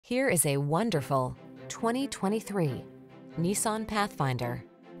Here is a wonderful 2023 Nissan Pathfinder.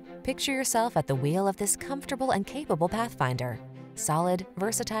 Picture yourself at the wheel of this comfortable and capable Pathfinder. Solid,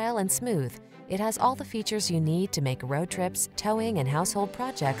 versatile, and smooth, it has all the features you need to make road trips, towing, and household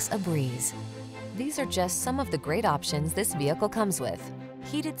projects a breeze. These are just some of the great options this vehicle comes with: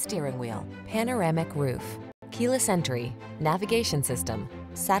 heated steering wheel, panoramic roof, keyless entry, navigation system,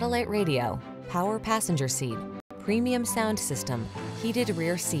 satellite radio, power passenger seat, premium sound system, heated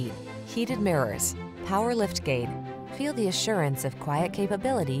rear seat, heated mirrors, power liftgate. Feel the assurance of quiet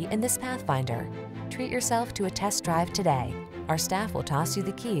capability in this Pathfinder. Treat yourself to a test drive today. Our staff will toss you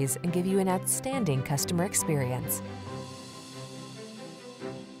the keys and give you an outstanding customer experience.